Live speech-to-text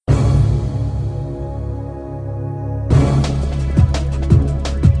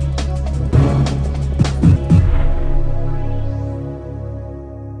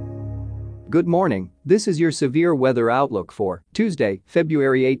Good morning, this is your severe weather outlook for Tuesday,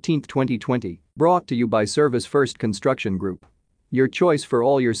 February 18, 2020, brought to you by Service First Construction Group. Your choice for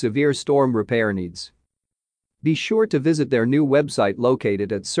all your severe storm repair needs. Be sure to visit their new website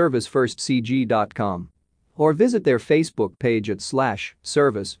located at servicefirstcg.com or visit their Facebook page at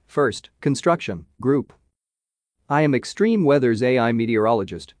 /Service First Construction Group. I am Extreme Weather's AI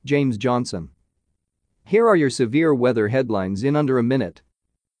meteorologist, James Johnson. Here are your severe weather headlines in under a minute.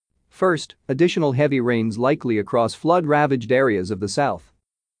 First, additional heavy rains likely across flood-ravaged areas of the south.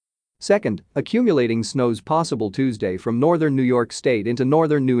 Second, accumulating snows possible Tuesday from northern New York State into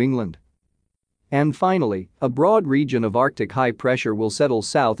northern New England. And finally, a broad region of Arctic high pressure will settle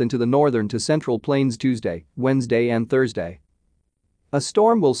south into the northern to central plains Tuesday, Wednesday and Thursday. A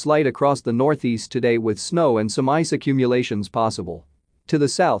storm will slide across the northeast today with snow and some ice accumulations possible. To the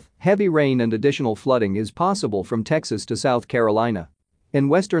south, heavy rain and additional flooding is possible from Texas to South Carolina. In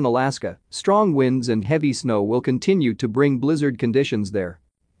western Alaska, strong winds and heavy snow will continue to bring blizzard conditions there.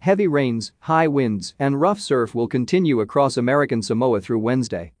 Heavy rains, high winds, and rough surf will continue across American Samoa through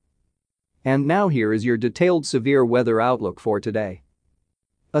Wednesday. And now here is your detailed severe weather outlook for today.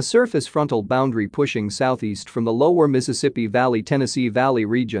 A surface frontal boundary pushing southeast from the lower Mississippi Valley Tennessee Valley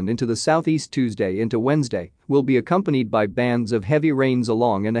region into the southeast Tuesday into Wednesday will be accompanied by bands of heavy rains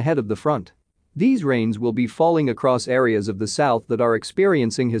along and ahead of the front. These rains will be falling across areas of the south that are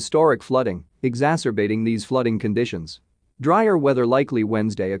experiencing historic flooding, exacerbating these flooding conditions. Drier weather likely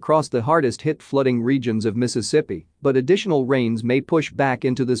Wednesday across the hardest-hit flooding regions of Mississippi, but additional rains may push back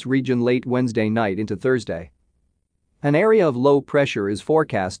into this region late Wednesday night into Thursday. An area of low pressure is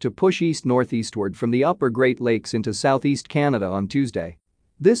forecast to push east-northeastward from the upper Great Lakes into southeast Canada on Tuesday.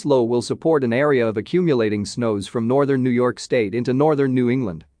 This low will support an area of accumulating snows from northern New York State into northern New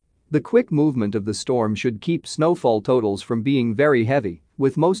England. The quick movement of the storm should keep snowfall totals from being very heavy,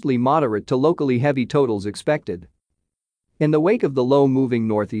 with mostly moderate to locally heavy totals expected. In the wake of the low moving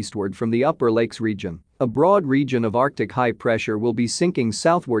northeastward from the Upper Lakes region, a broad region of Arctic high pressure will be sinking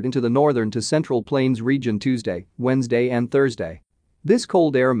southward into the northern to central plains region Tuesday, Wednesday and Thursday. This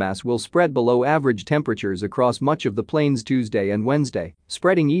cold air mass will spread below average temperatures across much of the plains Tuesday and Wednesday,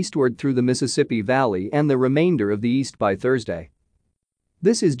 spreading eastward through the Mississippi Valley and the remainder of the east by Thursday.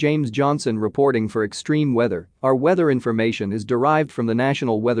 This is James Johnson reporting for Extreme Weather. Our weather information is derived from the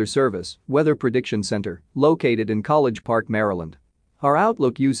National Weather Service Weather Prediction Center, located in College Park, Maryland. Our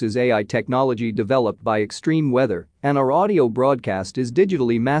outlook uses AI technology developed by Extreme Weather, and our audio broadcast is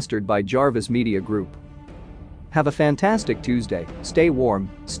digitally mastered by Jarvis Media Group. Have a fantastic Tuesday, stay warm,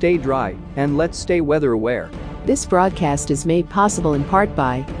 stay dry, and let's stay weather aware. This broadcast is made possible in part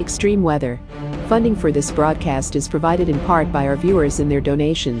by Extreme Weather. Funding for this broadcast is provided in part by our viewers and their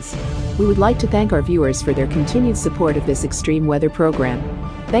donations. We would like to thank our viewers for their continued support of this Extreme Weather program.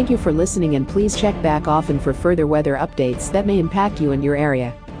 Thank you for listening, and please check back often for further weather updates that may impact you and your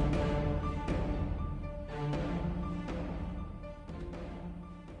area.